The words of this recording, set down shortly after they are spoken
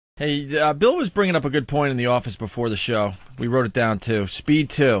Hey, Bill was bringing up a good point in the office before the show. We wrote it down, too. Speed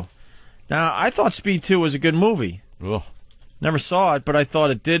 2. Now, I thought Speed 2 was a good movie. Ugh. Never saw it, but I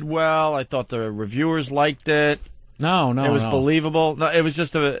thought it did well. I thought the reviewers liked it. No, It was believable. No, it was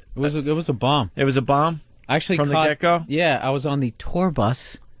just a... It was a bomb. It was a bomb? Actually, from the get-go? Yeah, I was on the tour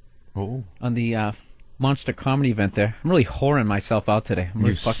bus. Oh. On the Monster Comedy event there. I'm really whoring myself out today. I'm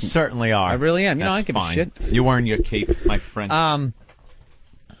really You certainly are. I really am. You know, I That's don't give fine. a shit. You're wearing your cape, my friend.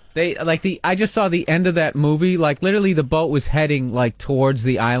 I just saw the end of that movie. Like, literally, the boat was heading like towards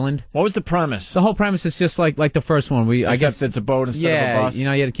the island. What was the premise? The whole premise is just like the first one. I guess it's a boat instead of a bus. You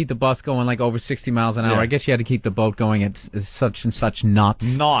know, you had to keep the bus going like over 60 miles an hour. Yeah. I guess you had to keep the boat going at such and such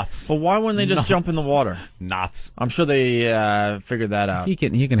knots. Knots. Well, why wouldn't they just jump in the water? Knots. I'm sure they figured that out. You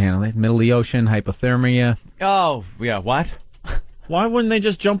can handle it. Middle of the ocean, hypothermia. Oh, yeah, what? Why wouldn't they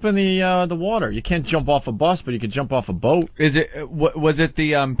just jump in the water? You can't jump off a bus, but you could jump off a boat. Was it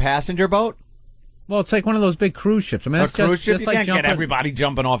the passenger boat? Well, it's like one of those big cruise ships. I mean, A it's cruise just, ship? just You like can't get everybody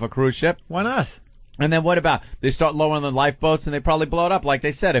jumping off a cruise ship. Why not? And then what about they start lowering the lifeboats and they probably blow it up? Like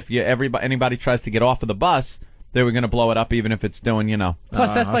they said, if anybody tries to get off of the bus, they were going to blow it up, even if it's doing, you know.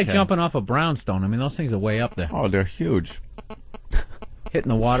 Plus, that's like jumping off a brownstone. I mean, those things are way up there. Oh, they're huge. Hitting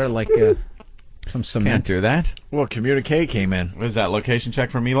the water like some cement. Can't do that. Well, Communique came in. What is that, location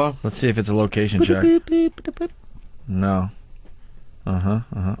check from Milo? Let's see if it's a location check. No.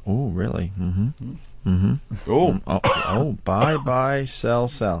 Oh, really? Oh, buy, sell.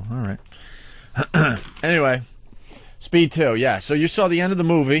 All right. Anyway, Speed 2, yeah. So you saw the end of the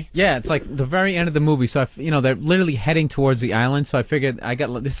movie. Yeah, it's like the very end of the movie. So, they're literally heading towards the island. So I figured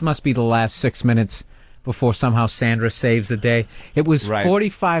this must be the last 6 minutes before somehow Sandra saves the day. It was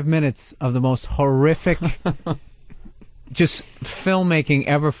 45 minutes of the most horrific just filmmaking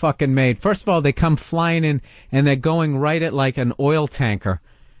ever fucking made. First of all, they come flying in, and they're going right at like an oil tanker.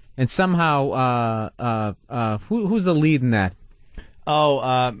 And somehow, who's the lead in that?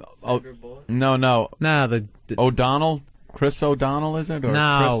 No, the O'Donnell, Chris O'Donnell, is it? Or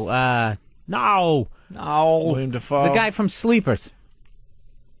no, William Dafoe. the guy from Sleepers.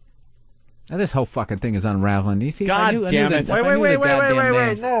 Now, this whole fucking thing is unraveling. You see? God damn it!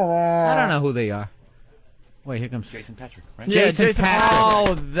 Wait! No, I don't know who they are. Wait, here comes Jason Patrick, right? Jason Patrick.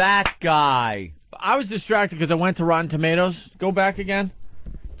 Oh, that guy. I was distracted because I went to Rotten Tomatoes. Go back again,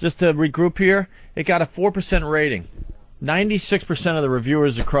 just to regroup here. It got a 4% rating. 96% of the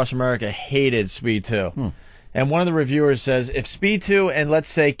reviewers across America hated Speed 2. And one of the reviewers says, if Speed 2 and, let's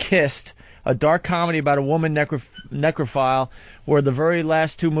say, Kissed, a dark comedy about a woman necrophile, were the very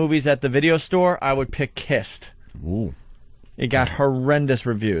last two movies at the video store, I would pick Kissed. Ooh. It got horrendous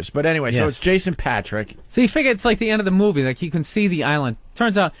reviews. But anyway, so it's Jason Patrick. So you figure it's like the end of the movie. Like, you can see the island.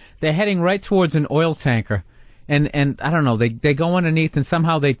 Turns out they're heading right towards an oil tanker. And I don't know, they go underneath and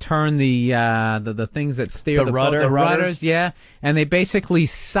somehow they turn the things that steer the rudders, yeah, and they basically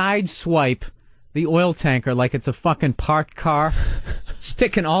sideswipe the oil tanker like it's a fucking parked car,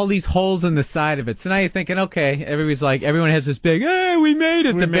 sticking all these holes in the side of it. So now you're thinking, okay, everyone has this big, hey, we made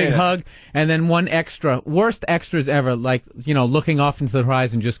it, big hug, and then one worst extras ever, like, looking off into the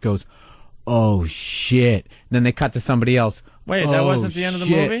horizon, just goes, oh shit. And then they cut to somebody else. Wait, that wasn't the end of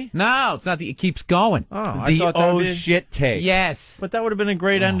the movie? No, it's not. It keeps going. Oh, I thought that would be... shit take. Yes. But that would have been a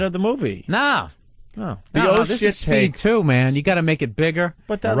great end of the movie. No. Oh. This is Speed 2, man. You got to make it bigger.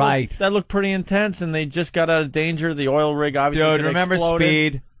 But that looked pretty intense, and they just got out of danger. The oil rig obviously Dude, remember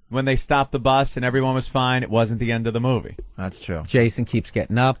exploded. Speed? When they stopped the bus and everyone was fine, it wasn't the end of the movie. That's true. Jason keeps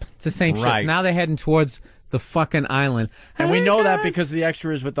getting up. It's the same shit. Now they're heading towards the fucking island. And we know that because the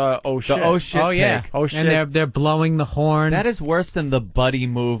extra is with the oh shit. The oh shit yeah. take. Oh shit. And they're blowing the horn. That is worse than the buddy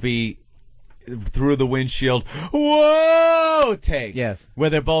movie through the windshield. Whoa! Take. Yes. Where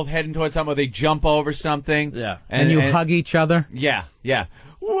they're both heading towards something, where they jump over something. Yeah. And you hug each other. Yeah.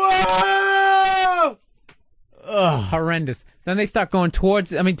 Whoa! Ugh. Horrendous. Then they start going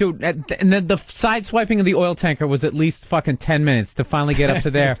towards, I mean, dude, and then the side swiping of the oil tanker was at least fucking 10 minutes to finally get up to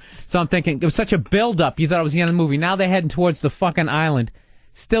there. So I'm thinking, it was such a build-up, you thought it was the end of the movie. Now they're heading towards the fucking island.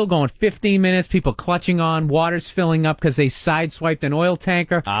 Still going 15 minutes, people clutching on, water's filling up because they side-swiped an oil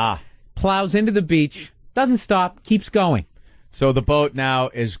tanker. Plows into the beach, doesn't stop, keeps going. So the boat now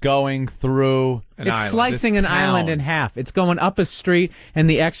is going through an island. It's slicing an island in half. It's going up a street, and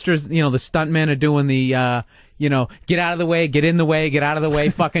the extras, the stuntmen are doing the... get out of the way, get in the way, get out of the way,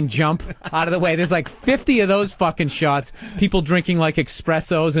 fucking jump out of the way. There's like 50 of those fucking shots. People drinking like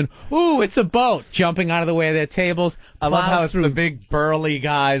espressos and, ooh, it's a boat, jumping out of the way of their tables. I love how it's the big burly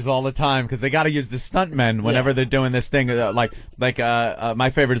guys all the time because they got to use the stuntmen whenever they're doing this thing. My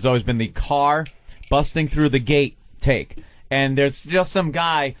favorite has always been the car busting through the gate take. And there's just some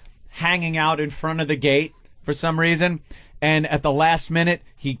guy hanging out in front of the gate for some reason. And at the last minute,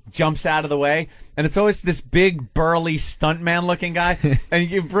 he jumps out of the way. And it's always this big, burly, stuntman-looking guy. And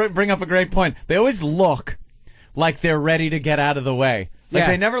you bring up a great point. They always look like they're ready to get out of the way. Like,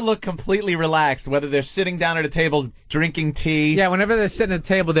 they never look completely relaxed, whether they're sitting down at a table drinking tea. Yeah, whenever they're sitting at the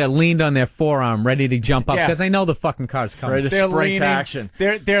table, they're leaned on their forearm, ready to jump up, because they know the fucking car's coming. Ready to They're spring leaning. to action.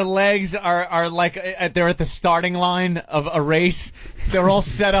 Their legs are like, they're at the starting line of a race. They're all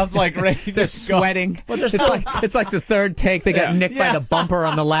set up like ready They're to sweating. But they're It's like the third take. They got nicked by the bumper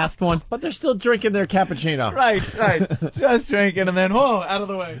on the last one. But they're still drinking their cappuccino. Right. Just drinking, and then, whoa, out of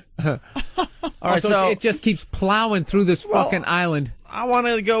the way. All right, so it just keeps plowing through this fucking island. I want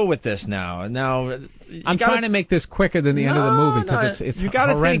to go with this now. I'm trying to make this quicker than the end of the movie because it's you got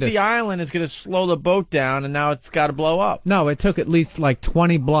to think horrendous. the island is going to slow the boat down, and now it's got to blow up. No, it took at least like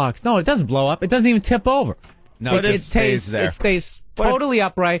 20 blocks. No, it doesn't blow up. It doesn't even tip over. No, it stays there. It stays totally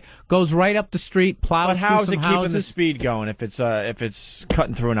upright. Goes right up the street. Plows But how is through it some keeping houses. the speed going if it's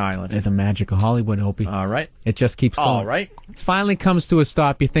cutting through an island? It's the magic of Hollywood, Opie. All right. It just keeps going. All right. Finally comes to a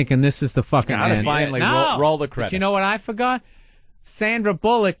stop. You're thinking this is the fucking end. Finally, No! roll the But credits. you know what I forgot? Sandra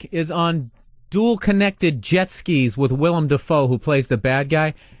Bullock is on dual-connected jet skis with Willem Dafoe, who plays the bad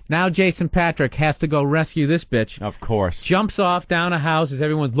guy. Now Jason Patrick has to go rescue this bitch. Of course. Jumps off down a house as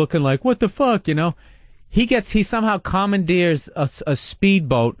everyone's looking like, what the fuck, you know? He somehow commandeers a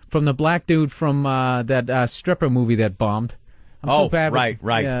speedboat from the black dude from that stripper movie that bombed. I'm so bad with,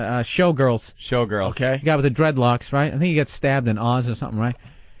 right. Showgirls. Showgirls. The guy with the dreadlocks, right? I think he gets stabbed in Oz or something, right?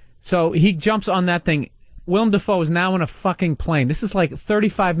 So he jumps on that thing. Willem Dafoe is now in a fucking plane. This is like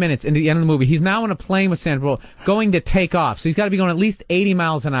 35 minutes into the end of the movie. He's now in a plane with Sandra Bullock going to take off. So he's got to be going at least 80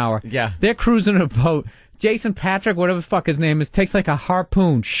 miles an hour. Yeah. They're cruising in a boat. Jason Patrick, whatever the fuck his name is, takes like a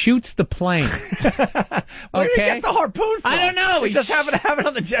harpoon, shoots the plane. Where did he get the harpoon from? I don't know. He just happened to have it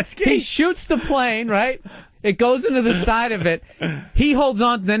on the jet ski. He shoots the plane, right? It goes into the side of it. He holds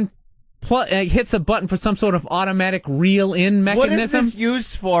on, then hits a button for some sort of automatic reel-in mechanism. What is this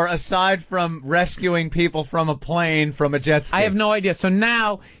used for, aside from rescuing people from a plane from a jet ski? I have no idea. So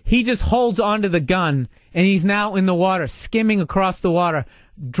now he just holds onto the gun, and he's now in the water, skimming across the water,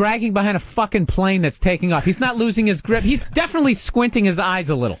 dragging behind a fucking plane that's taking off. He's not losing his grip. He's definitely squinting his eyes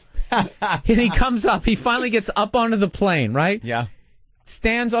a little. And he comes up. He finally gets up onto the plane, right? Yeah.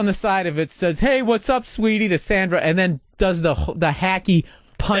 Stands on the side of it, says, "Hey, what's up, sweetie?" to Sandra, and then does the hacky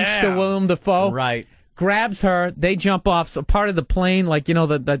punch to Willem Dafoe. Right. Grabs her. They jump off. So part of the plane, like, you know,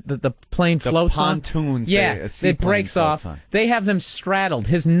 the plane floats on. Pontoons. Yeah, it breaks off. They have them straddled.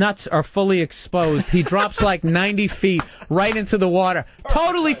 His nuts are fully exposed. He drops like 90 feet right into the water.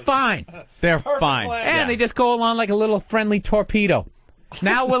 Totally fine. They're fine. And they just go along like a little friendly torpedo.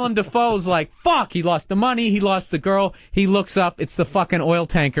 Now Willem Dafoe's like, fuck, he lost the money, he lost the girl. He looks up, it's the fucking oil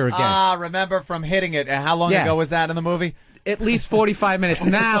tanker again. Remember from hitting it. How long ago was that in the movie? At least 45 minutes.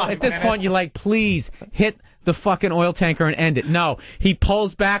 Now, at this point, you're like, please, hit the fucking oil tanker and end it. No. He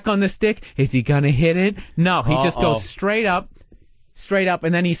pulls back on the stick. Is he gonna hit it? No. He just goes straight up,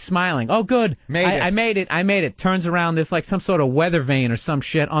 and then he's smiling. Oh, good. I made it. Turns around, there's like some sort of weather vane or some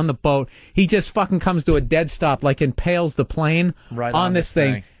shit on the boat. He just fucking comes to a dead stop, like impales the plane on this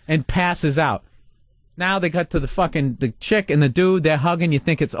thing and passes out. Now they got to the chick and the dude. They're hugging. You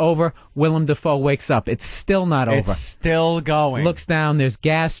think it's over. Willem Dafoe wakes up. It's still not over. It's still going. Looks down. There's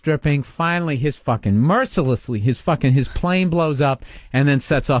gas dripping. Finally, his plane blows up and then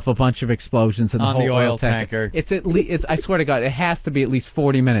sets off a bunch of explosions in the whole oil tanker. It's at least. I swear to God, it has to be at least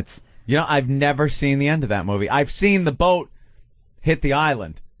 40 minutes. You know, I've never seen the end of that movie. I've seen the boat hit the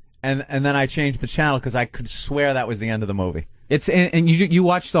island, and then I changed the channel because I could swear that was the end of the movie. It's and you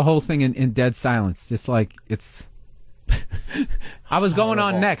watch the whole thing in dead silence, just like it's. I was going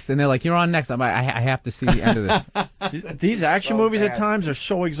on next, and they're like, "You're on next." I'm like, I have to see the end of this. These action movies at times are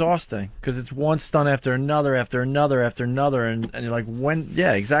so exhausting because it's one stunt after another, after another, after another, and you're like, when?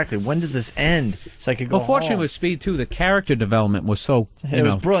 Yeah, exactly. When does this end? So I could go. Well, fortunately with Speed 2, the character development was so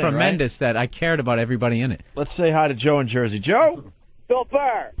brilliant, tremendous that I cared about everybody in it. Let's say hi to Joe in Jersey. Joe. Bill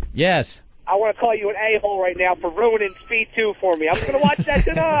Burr. Yes. I want to call you an a-hole right now for ruining Speed 2 for me. I'm going to watch that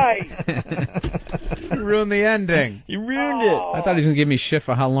tonight. You ruined the ending. You ruined it. I thought he was going to give me shit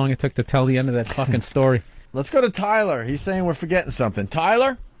for how long it took to tell the end of that fucking story. Let's go to Tyler. He's saying we're forgetting something.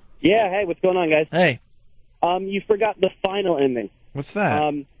 Tyler? Yeah, hey, what's going on, guys? Hey. You forgot the final ending. What's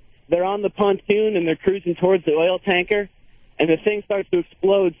that? They're on the pontoon, and they're cruising towards the oil tanker, and the thing starts to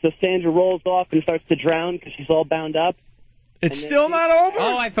explode, so Sandra rolls off and starts to drown because she's all bound up. It's still not over?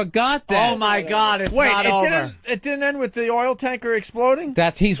 Oh, I forgot that. Oh, my God, it's not over. It didn't end with the oil tanker exploding?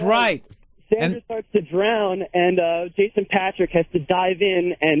 He's right. Sandra starts to drown, and Jason Patrick has to dive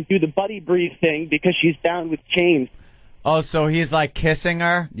in and do the buddy breathe thing because she's bound with chains. Oh, so he's like kissing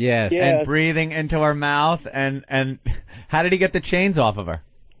her? Yes. Yeah. And breathing into her mouth, and how did he get the chains off of her?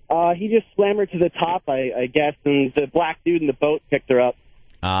 He just slammed her to the top, I guess, and the black dude in the boat picked her up.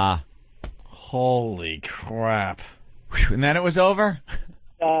 Ah. Holy crap. And then it was over?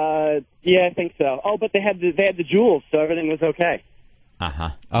 Yeah, I think so. Oh, but they had the jewels, so everything was okay. Uh-huh.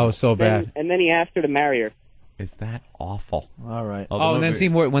 Oh, so bad. And then he asked her to marry her. Is that awful? All right. Oh, and then see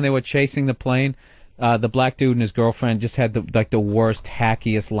when they were chasing the plane, the black dude and his girlfriend just had the worst,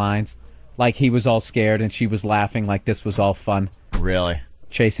 hackiest lines. Like he was all scared and she was laughing like this was all fun. Really?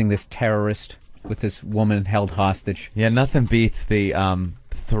 Chasing this terrorist with this woman held hostage. Yeah, nothing beats the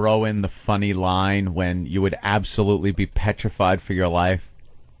throw in the funny line when you would absolutely be petrified for your life.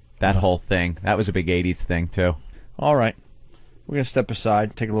 That whole thing. That was a big 80s thing, too. All right. We're going to step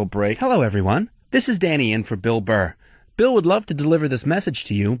aside, take a little break. Hello, everyone. This is Danny in for Bill Burr. Bill would love to deliver this message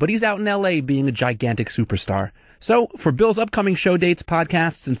to you, but he's out in L.A. being a gigantic superstar. So, for Bill's upcoming show dates,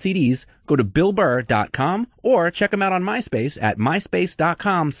 podcasts, and CDs, go to BillBurr.com or check him out on MySpace at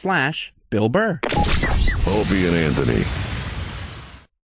myspace.com/Bill Burr. Opie and Anthony.